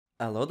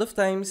A lot of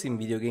times in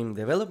video game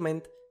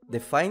development, the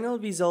final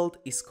result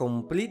is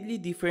completely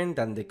different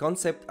than the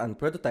concept and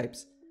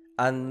prototypes,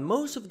 and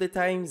most of the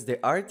times the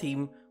art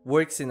team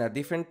works in a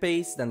different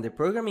pace than the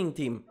programming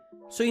team,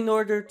 so in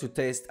order to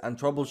test and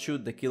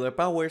troubleshoot the killer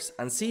powers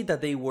and see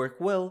that they work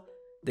well,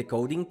 the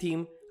coding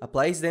team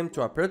applies them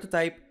to a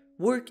prototype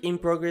work in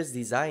progress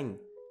design.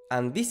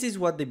 And this is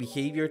what the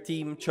behavior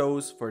team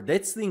chose for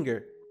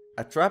Slinger,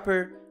 a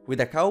trapper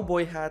with a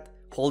cowboy hat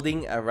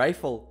holding a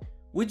rifle,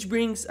 which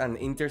brings an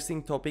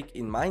interesting topic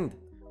in mind.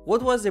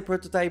 What was the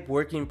prototype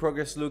work in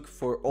progress look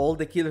for all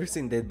the killers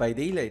in Dead by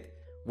Daylight?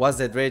 Was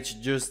the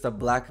dredge just a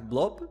black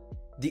blob?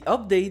 The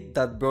update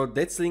that brought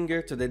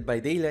Slinger to Dead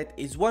by Daylight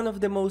is one of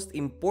the most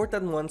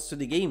important ones to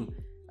the game,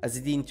 as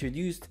it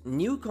introduced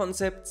new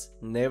concepts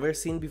never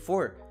seen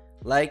before,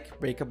 like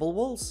breakable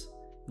walls.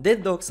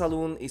 Dead Dawg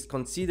Saloon is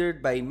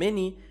considered by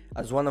many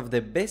as one of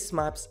the best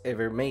maps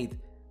ever made,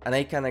 and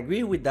I can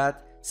agree with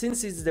that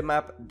since it's the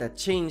map that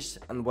changed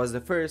and was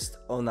the first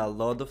on a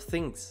lot of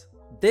things.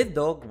 Dead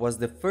Dawg was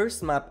the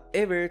first map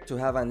ever to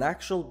have an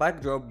actual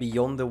backdrop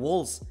beyond the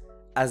walls,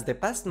 as the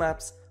past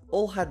maps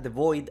all had the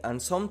void and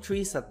some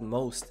trees at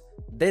most.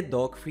 Dead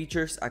Dawg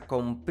features a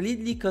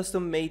completely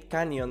custom made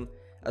canyon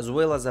as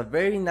well as a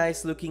very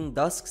nice looking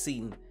dusk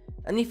scene,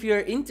 and if you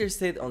are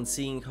interested on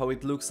seeing how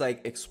it looks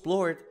like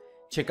explored,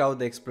 check out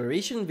the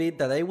exploration vid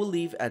that I will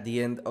leave at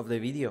the end of the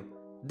video.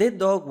 Dead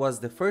Dawg was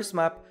the first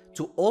map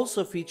to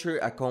also feature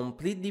a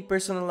completely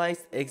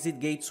personalized exit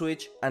gate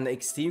switch and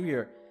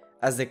exterior,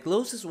 as the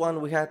closest one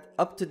we had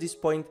up to this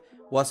point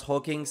was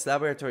Hawking's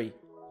laboratory.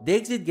 The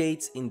exit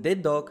gates in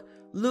Dead Dawg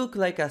look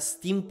like a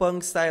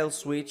steampunk style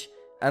switch,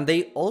 and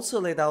they also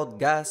let out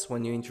gas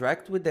when you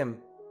interact with them.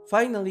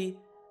 Finally,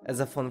 as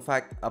a fun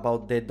fact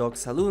about Dead Dawg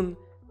Saloon,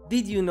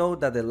 did you know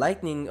that the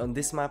lighting on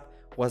this map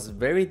was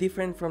very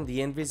different from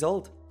the end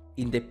result?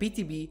 In the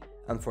PTB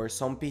and for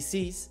some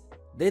PCs,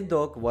 Dead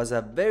Dawg was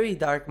a very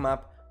dark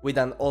map with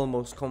an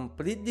almost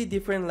completely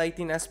different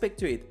lighting aspect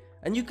to it,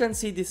 and you can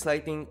see this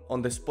lighting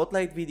on the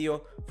spotlight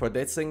video for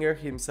Slinger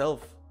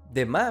himself.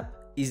 The map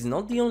is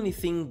not the only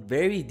thing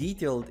very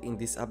detailed in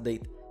this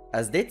update,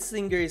 as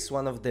Slinger is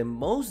one of the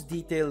most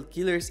detailed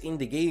killers in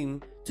the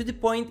game, to the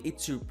point it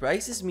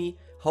surprises me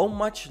how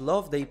much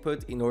love they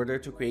put in order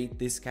to create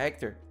this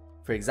character.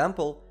 For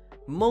example,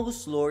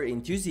 most lore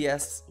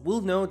enthusiasts will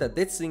know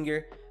that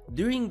Slinger,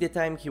 during the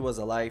time he was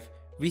alive,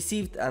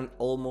 received an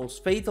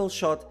almost fatal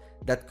shot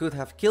that could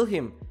have killed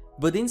him,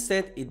 but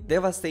instead it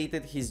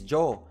devastated his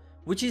jaw,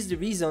 which is the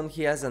reason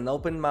he has an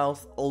open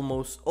mouth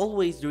almost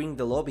always during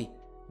the lobby.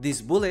 This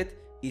bullet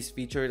is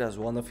featured as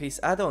one of his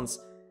add-ons,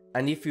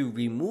 and if you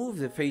remove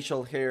the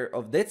facial hair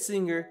of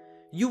Slinger,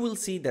 you will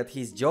see that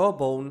his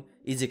jawbone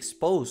is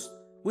exposed,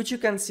 which you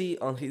can see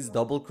on his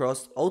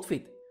double-crossed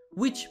outfit,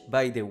 which,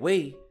 by the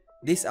way,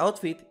 this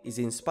outfit is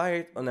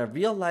inspired on a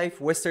real-life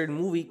western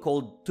movie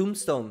called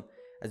Tombstone,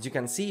 as you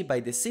can see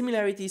by the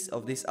similarities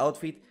of this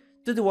outfit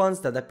to the ones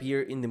that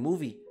appear in the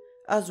movie,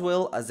 as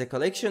well as the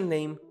collection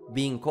name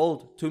being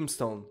called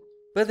Tombstone.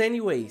 But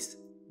anyways,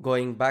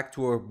 going back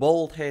to our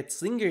bald head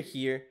Slinger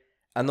here,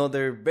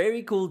 another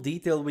very cool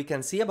detail we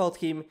can see about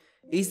him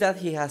is that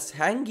he has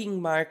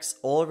hanging marks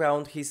all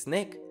around his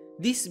neck.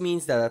 This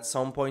means that at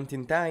some point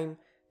in time,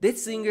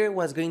 Slinger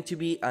was going to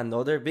be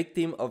another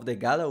victim of the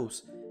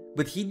gallows,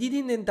 but he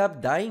didn't end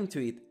up dying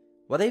to it.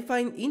 What I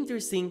find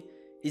interesting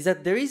is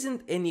that there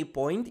isn't any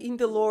point in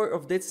the lore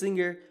of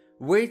Slinger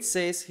where it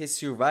says he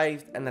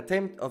survived an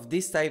attempt of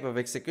this type of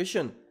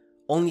execution,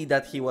 only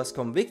that he was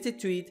convicted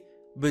to it,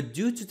 but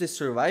due to the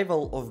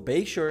survival of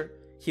Bayshore,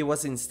 he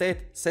was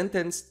instead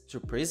sentenced to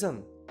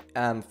prison.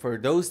 And for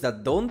those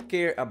that don't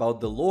care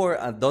about the lore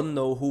and don't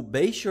know who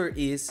Bayshore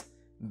is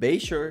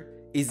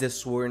the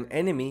sworn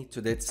enemy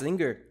to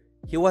Slinger.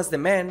 He was the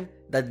man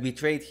that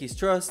betrayed his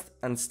trust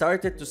and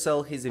started to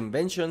sell his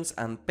inventions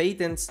and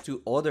patents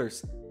to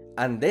others,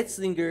 and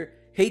Slinger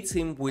hates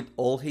him with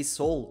all his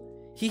soul.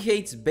 He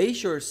hates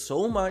Bayshore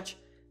so much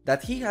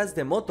that he has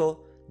the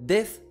motto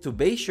 "Death to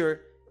Bayshore"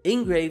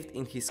 engraved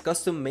in his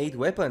custom-made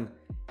weapon,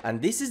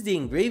 and this is the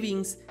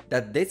engravings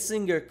that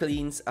Slinger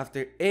cleans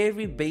after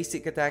every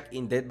basic attack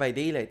in Dead by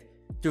Daylight,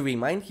 to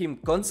remind him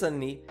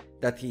constantly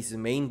that his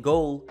main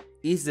goal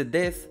is the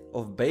death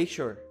of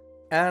Bayshore.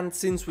 And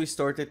since we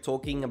started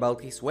talking about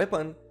his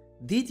weapon,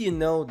 did you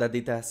know that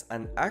it has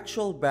an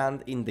actual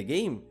brand in the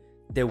game?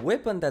 The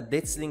weapon that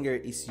Slinger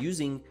is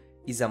using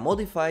is a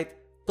modified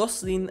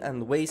Toslin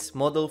and Weiss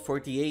Model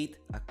 48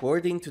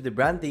 according to the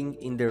branding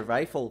in their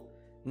rifle.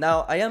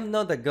 Now, I am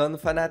not a gun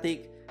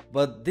fanatic,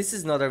 but this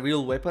is not a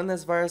real weapon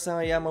as far as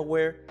I am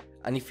aware,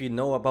 and if you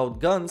know about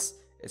guns,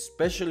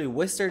 especially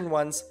western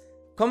ones,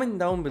 comment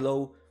down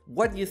below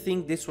what you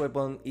think this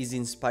weapon is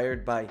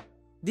inspired by.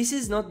 This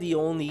is not the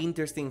only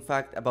interesting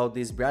fact about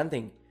this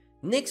branding.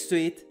 Next to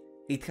it,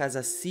 it has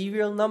a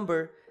serial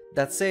number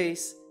that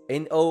says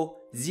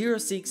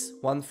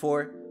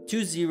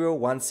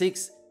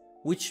NO06142016,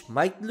 which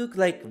might look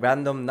like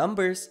random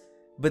numbers,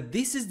 but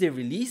this is the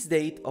release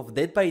date of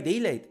Dead by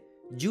Daylight,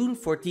 June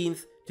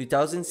 14th,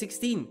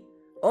 2016.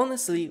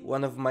 Honestly,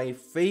 one of my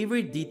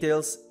favorite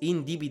details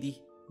in DBD.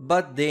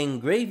 But the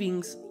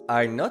engravings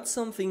are not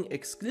something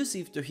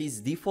exclusive to his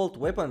default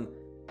weapon.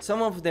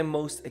 Some of the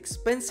most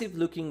expensive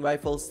looking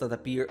rifles that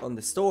appear on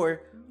the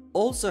store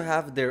also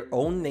have their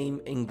own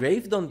name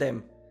engraved on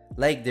them,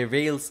 like the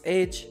Rail's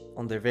Edge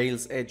on the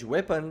Rail's Edge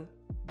weapon,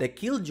 the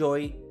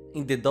Killjoy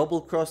in the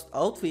double-crossed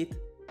outfit,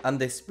 and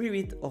the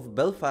Spirit of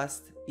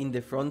Belfast in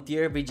the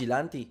Frontier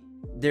Vigilante.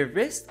 The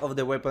rest of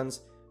the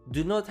weapons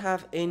do not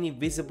have any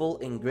visible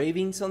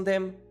engravings on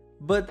them,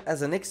 but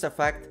as an extra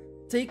fact,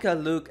 take a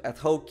look at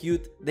how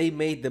cute they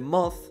made the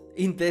moth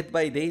in Dead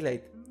by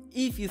Daylight.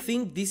 If you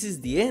think this is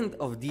the end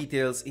of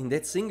details in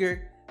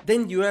DEATHSLINGER,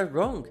 then you are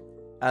wrong.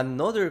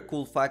 Another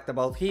cool fact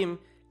about him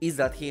is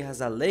that he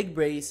has a leg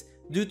brace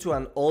due to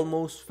an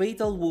almost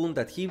fatal wound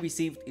that he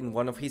received in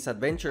one of his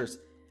adventures,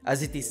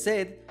 as it is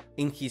said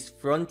in his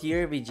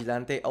Frontier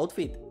Vigilante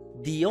outfit.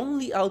 The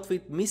only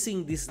outfit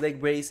missing this leg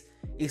brace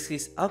is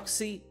his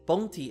Oxy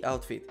Bounty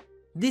outfit.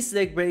 This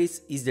leg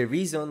brace is the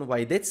reason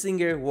why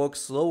DEATHSLINGER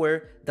walks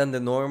slower than the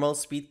normal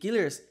speed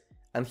killers,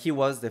 and he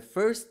was the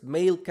first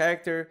male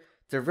character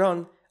to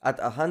run at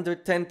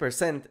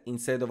 110%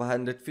 instead of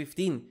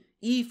 115,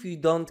 if you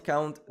don't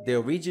count the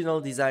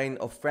original design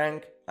of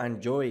Frank and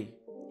Joy.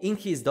 In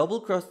his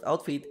double-crossed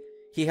outfit,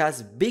 he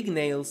has big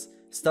nails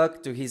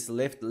stuck to his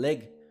left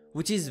leg,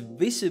 which is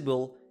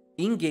visible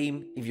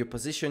in-game if you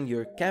position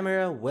your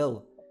camera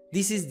well.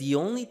 This is the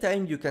only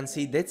time you can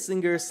see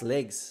DEATHSLINGER's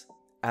legs.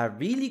 A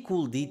really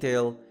cool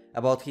detail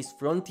about his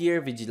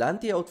Frontier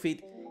Vigilante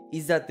outfit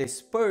is that the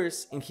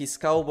spurs in his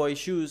cowboy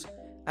shoes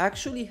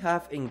actually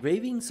have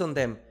engravings on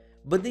them,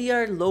 but they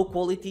are low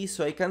quality,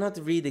 so I cannot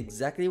read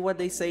exactly what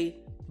they say.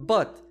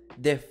 But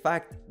the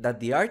fact that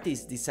the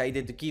artist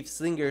decided to give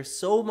Slinger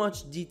so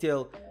much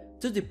detail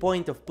to the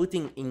point of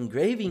putting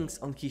engravings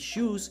on his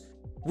shoes,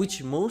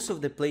 which most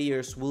of the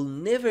players will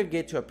never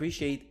get to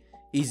appreciate,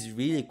 is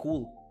really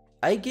cool.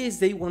 I guess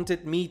they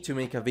wanted me to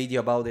make a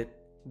video about it.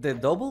 The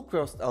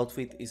double-crossed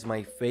outfit is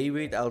my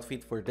favorite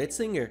outfit for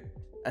DEATHSLINGER,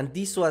 and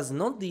this was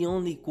not the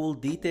only cool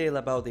detail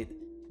about it.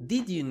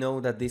 Did you know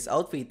that this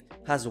outfit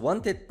has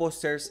wanted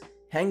posters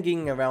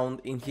hanging around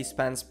in his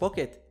pants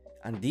pocket?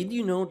 And did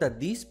you know that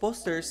these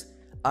posters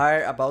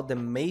are about the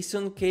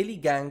Mason Kelly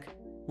gang,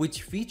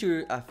 which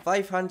feature a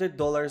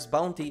 $500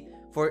 bounty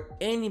for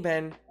any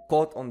man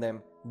caught on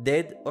them,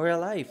 dead or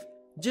alive?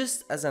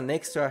 Just as an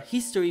extra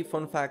history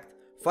fun fact,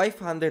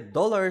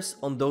 $500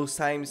 on those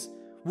times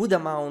would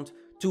amount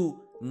to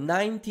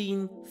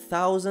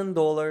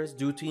 $19,000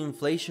 due to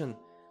inflation,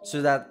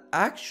 so that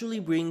actually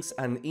brings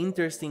an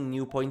interesting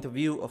new point of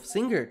view of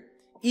Slinger.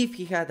 If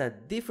he had a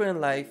different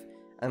life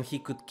and he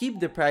could keep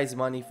the prize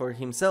money for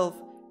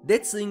himself,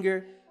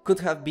 DEATHSLINGER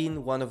could have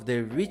been one of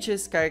the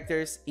richest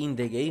characters in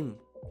the game.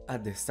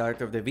 At the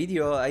start of the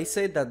video, I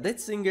said that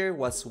DEATHSLINGER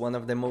was one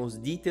of the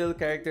most detailed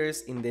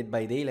characters in Dead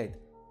by Daylight,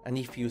 and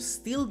if you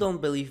still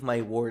don't believe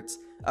my words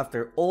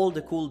after all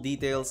the cool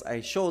details I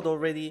showed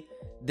already,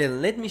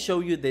 then let me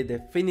show you the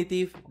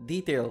definitive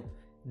detail.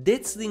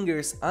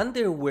 DEATHSLINGER's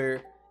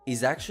underwear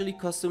is actually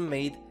custom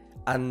made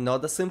and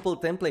not a simple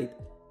template.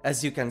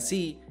 As you can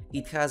see,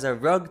 it has a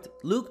rugged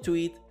look to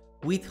it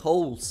with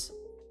holes.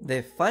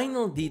 The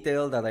final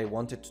detail that I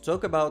wanted to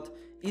talk about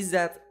is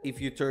that if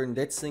you turn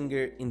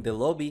DEATHSLINGER in the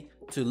lobby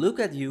to look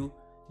at you,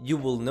 you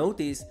will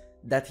notice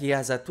that he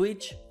has a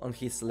twitch on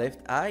his left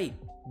eye.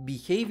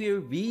 Behavior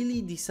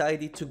really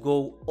decided to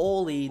go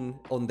all in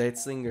on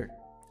DEATHSLINGER.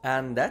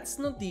 And that's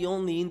not the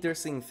only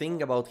interesting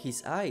thing about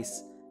his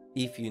eyes.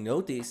 If you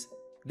notice,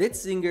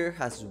 DEATHSLINGER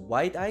has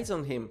white eyes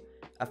on him,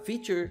 a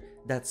feature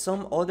that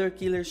some other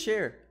killers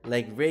share,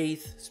 like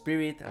Wraith,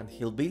 Spirit, and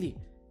Hillbilly.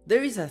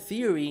 There is a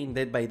theory in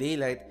Dead by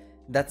Daylight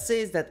that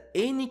says that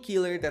any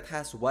killer that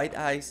has white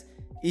eyes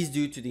is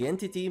due to the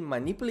entity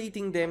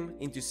manipulating them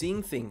into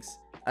seeing things.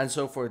 And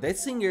so for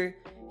DEATHSLINGER,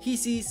 he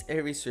sees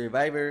every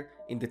survivor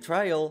in the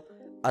trial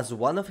as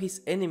one of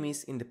his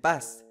enemies in the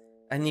past.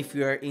 And if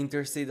you are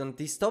interested on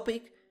this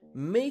topic,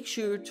 make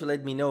sure to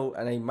let me know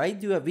and I might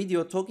do a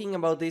video talking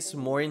about this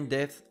more in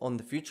depth on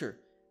the future.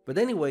 But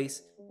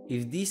anyways,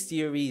 if this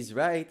theory is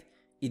right,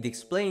 it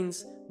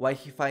explains why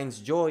he finds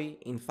joy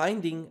in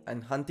finding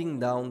and hunting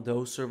down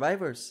those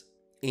survivors.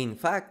 In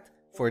fact,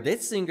 for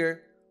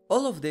DEATHSLINGER,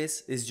 all of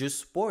this is just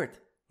sport,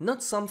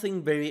 not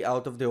something very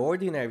out of the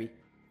ordinary.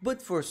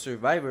 But for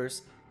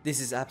survivors, this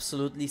is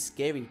absolutely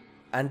scary.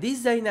 And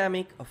this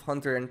dynamic of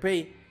hunter and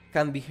prey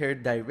can be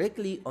heard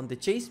directly on the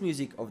chase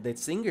music of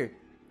DEATHSLINGER.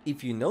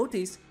 If you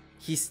notice,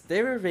 his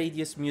terror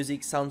radius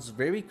music sounds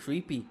very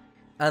creepy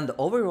and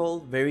overall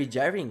very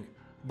jarring.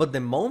 But the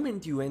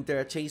moment you enter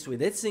a chase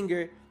with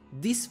DEATHSLINGER,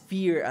 this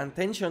fear and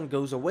tension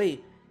goes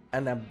away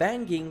and a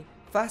banging,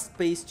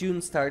 fast-paced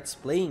tune starts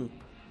playing.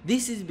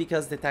 This is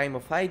because the time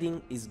of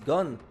hiding is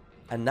gone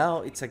and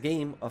now it's a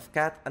game of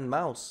cat and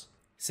mouse.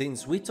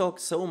 Since we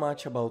talked so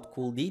much about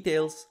cool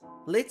details,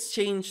 let's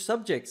change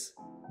subjects.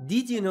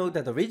 Did you know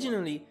that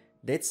originally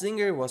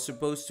DEATHSLINGER was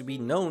supposed to be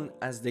known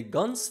as the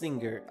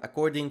Gunslinger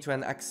according to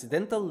an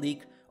accidental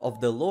leak of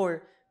the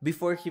lore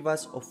before he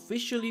was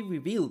officially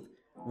revealed?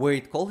 where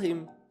it called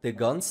him the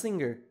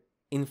Gunslinger.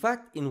 In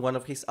fact, in one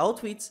of his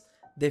outfits,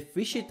 the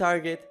fishy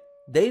target,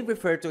 they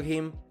refer to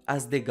him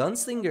as the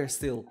Gunslinger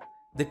still.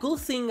 The cool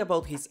thing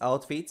about his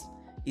outfits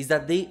is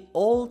that they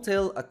all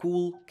tell a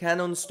cool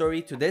canon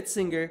story to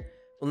DEATHSLINGER,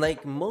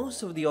 unlike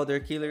most of the other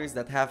killers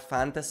that have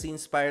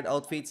fantasy-inspired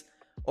outfits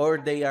or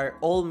they are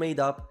all made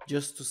up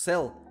just to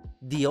sell.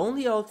 The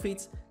only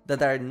outfits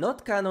that are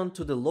not canon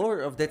to the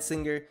lore of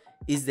DEATHSLINGER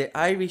is the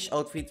Irish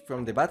outfit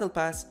from the Battle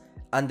Pass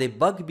and the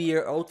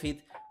Bugbear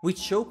outfit, which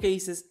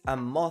showcases a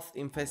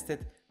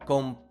moth-infested,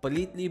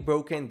 completely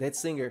broken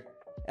DEATHSLINGER.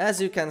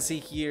 As you can see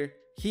here,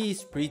 he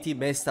is pretty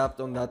messed up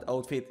on that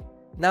outfit.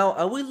 Now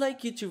I would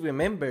like you to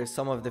remember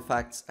some of the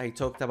facts I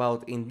talked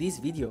about in this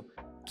video.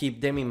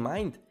 Keep them in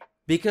mind,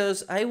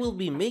 because I will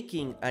be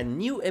making a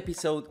new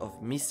episode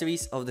of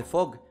Mysteries of the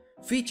Fog,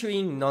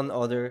 featuring none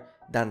other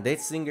than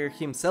DEATHSLINGER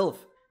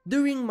himself.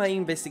 During my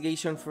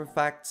investigation for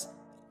facts,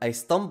 I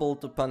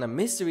stumbled upon a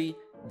mystery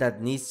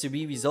that needs to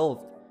be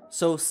resolved,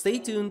 so stay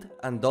tuned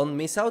and don't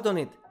miss out on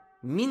it.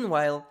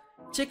 Meanwhile,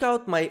 check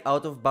out my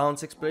Out of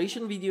Bounds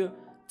exploration video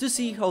to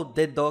see how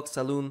Dead Dawg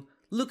Saloon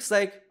looks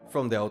like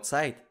from the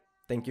outside.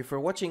 Thank you for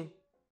watching.